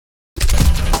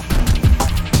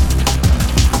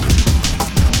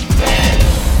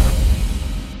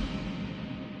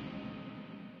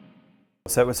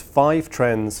So it was 5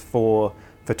 trends for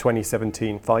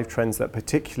 2017, 5 trends that are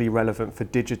particularly relevant for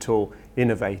digital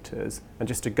innovators. And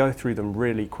just to go through them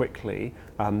really quickly,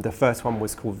 the first one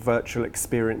was called virtual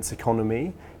experience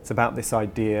economy. It's about this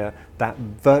idea that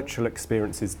virtual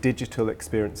experiences, digital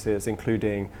experiences,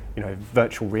 including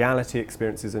virtual reality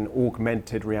experiences and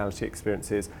augmented reality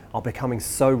experiences, are becoming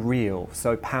so real,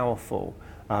 so powerful,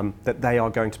 that they are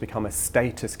going to become a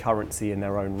status currency in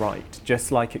their own right,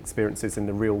 just like experiences in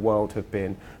the real world have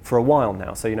been for a while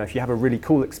now. So if you have a really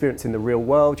cool experience in the real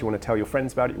world, you want to tell your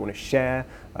friends about it, you want to share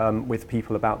with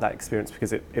people about that experience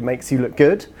because it makes you look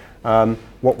good.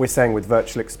 What we're saying with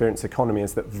virtual experience economy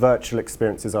is that virtual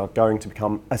experiences are going to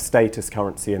become a status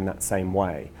currency in that same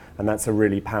way, and that's a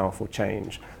really powerful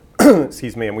change.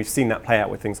 Excuse me, and we've seen that play out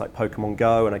with things like Pokemon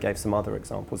Go, and I gave some other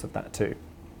examples of that too.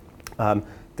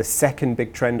 The second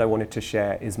big trend I wanted to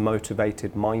share is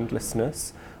motivated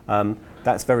mindlessness.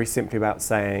 That's very simply about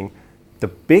saying the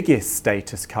biggest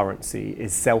status currency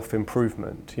is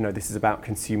self-improvement. This is about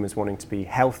consumers wanting to be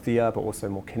healthier, but also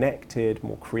more connected,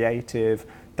 more creative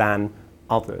than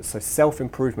others. So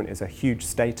self-improvement is a huge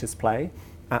status play.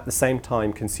 At the same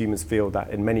time, consumers feel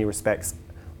that in many respects,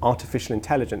 artificial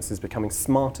intelligence is becoming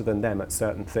smarter than them at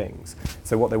certain things.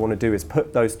 So what they want to do is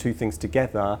put those two things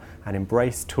together and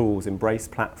embrace tools, embrace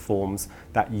platforms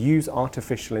that use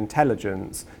artificial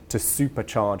intelligence to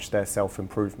supercharge their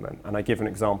self-improvement. And I give an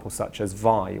example such as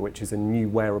Vi, which is a new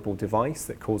wearable device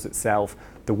that calls itself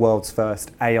the world's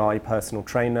first AI personal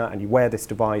trainer. And you wear this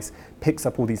device, picks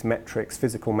up all these metrics,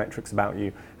 physical metrics about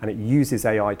you, and it uses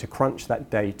AI to crunch that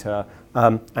data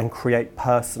and create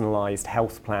personalized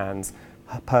health plans,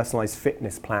 personalized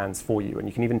fitness plans for you. And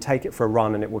you can even take it for a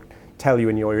run and it will tell you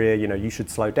in your ear, you should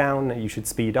slow down, you should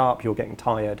speed up, you're getting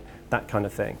tired, that kind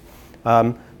of thing.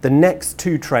 The next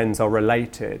 2 trends are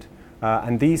related,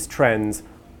 and these trends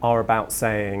are about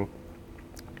saying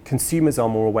consumers are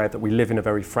more aware that we live in a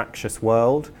very fractious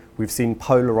world. We've seen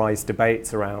polarized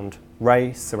debates around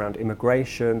race, around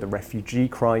immigration, the refugee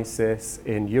crisis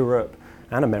in Europe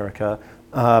and America.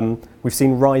 We've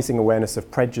seen rising awareness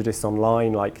of prejudice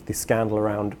online, like the scandal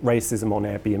around racism on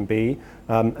Airbnb.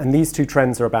 And these 2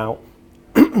 trends are about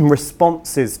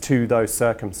responses to those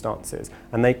circumstances.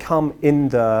 And they come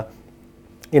in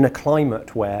a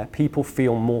climate where people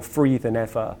feel more free than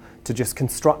ever to just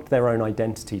construct their own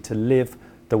identity, to live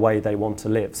the way they want to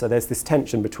live. So there's this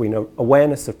tension between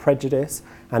awareness of prejudice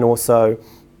and also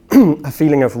a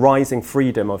feeling of rising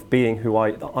freedom of being who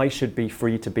I should be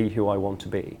free to be who I want to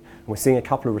be. And we're seeing a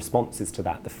couple of responses to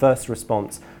that. The first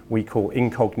response we call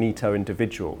incognito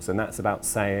individuals, and that's about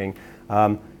saying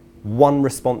one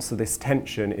response to this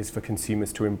tension is for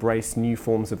consumers to embrace new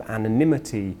forms of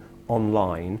anonymity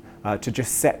online, to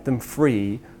just set them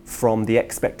free from the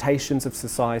expectations of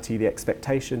society, the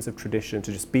expectations of tradition,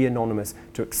 to just be anonymous,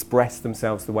 to express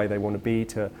themselves the way they want to be,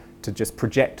 to just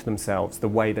project themselves the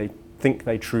way they think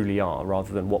they truly are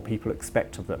rather than what people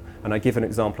expect of them. And I give an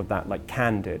example of that, like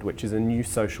Candid, which is a new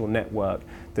social network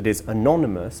that is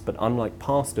anonymous, but unlike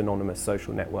past anonymous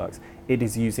social networks, it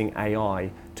is using AI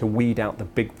to weed out the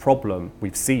big problem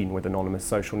we've seen with anonymous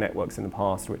social networks in the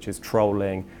past, which is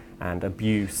trolling and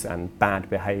abuse and bad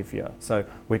behavior. So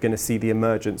we're going to see the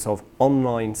emergence of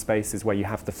online spaces where you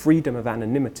have the freedom of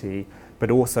anonymity,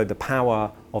 but also the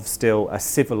power of still a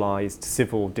civilized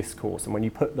civil discourse. And when you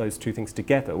put those 2 things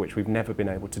together, which we've never been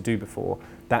able to do before,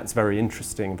 that's very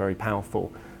interesting, very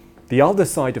powerful. The other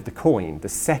side of the coin, the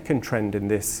second trend in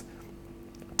this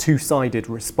 2-sided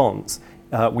response,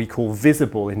 we call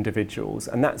visible individuals.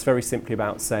 And that's very simply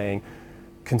about saying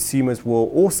consumers will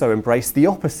also embrace the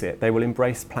opposite. They will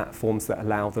embrace platforms that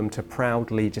allow them to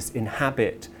proudly just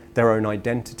inhabit their own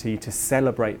identity, to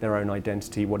celebrate their own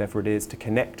identity, whatever it is, to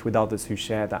connect with others who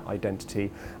share that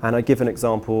identity. And I give an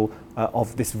example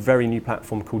of this very new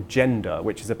platform called Gender,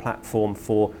 which is a platform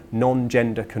for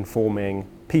non-gender conforming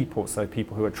people, so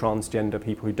people who are transgender,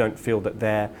 people who don't feel that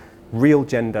their real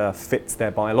gender fits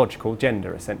their biological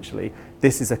gender, essentially.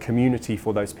 This is a community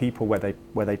for those people where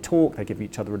they talk, they give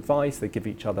each other advice, they give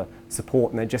each other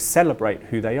support, and they just celebrate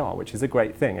who they are, which is a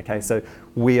great thing. Okay, so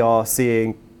we are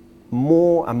seeing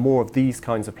more and more of these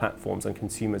kinds of platforms and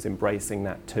consumers embracing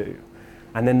that too.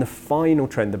 And then the final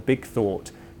trend, the big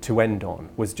thought to end on,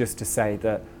 was just to say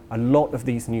that a lot of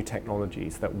these new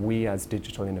technologies that we as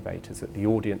digital innovators, that the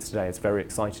audience today is very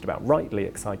excited about, rightly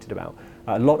excited about,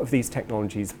 a lot of these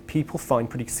technologies people find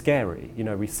pretty scary.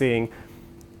 We're seeing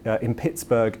in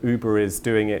Pittsburgh, Uber is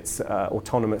doing its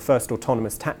first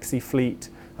autonomous taxi fleet.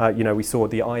 We saw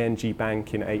the ING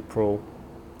Bank in April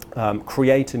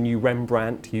create a new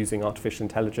Rembrandt using artificial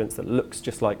intelligence that looks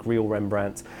just like real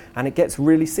Rembrandts, and it gets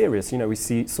really serious. You know, we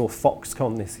saw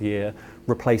Foxconn this year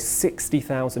replace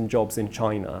 60,000 jobs in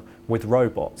China with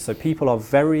robots. So people are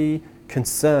very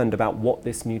concerned about what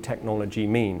this new technology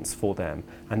means for them,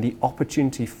 and the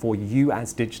opportunity for you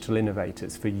as digital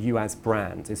innovators, for you as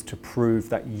brands, is to prove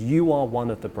that you are one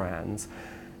of the brands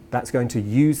that's going to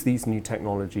use these new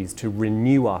technologies to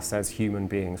renew us as human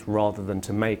beings rather than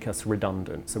to make us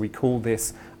redundant. So we call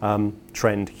this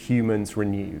trend humans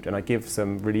renewed, and I give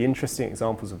some really interesting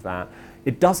examples of that.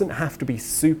 It doesn't have to be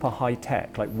super high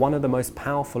tech. Like, one of the most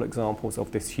powerful examples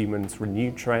of this humans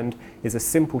renewed trend is a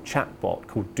simple chatbot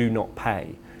called Do Not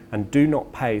Pay. And Do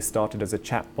Not Pay started as a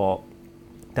chatbot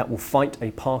that will fight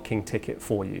a parking ticket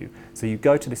for you. So you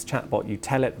go to this chatbot, you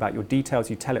tell it about your details,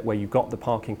 you tell it where you got the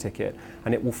parking ticket,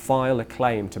 and it will file a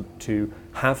claim to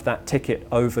have that ticket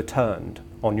overturned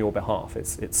on your behalf.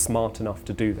 It's smart enough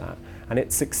to do that. And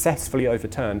it successfully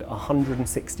overturned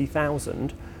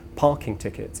 160,000 parking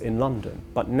tickets in London.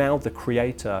 But now the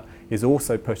creator is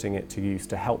also putting it to use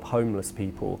to help homeless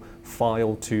people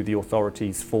file to the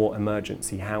authorities for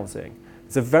emergency housing.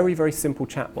 It's a very, very simple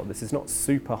chatbot. This is not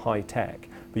super high tech,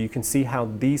 but you can see how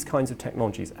these kinds of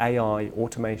technologies, AI,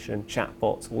 automation,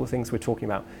 chatbots, all the things we're talking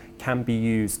about, can be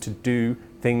used to do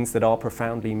things that are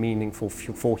profoundly meaningful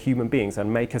for human beings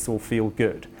and make us all feel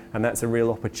good. And that's a real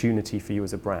opportunity for you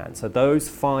as a brand. So those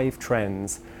 5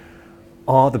 trends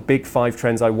are the big 5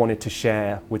 trends I wanted to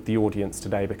share with the audience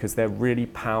today, because they're really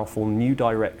powerful new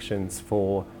directions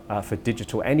for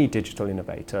digital, any digital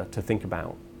innovator to think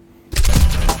about.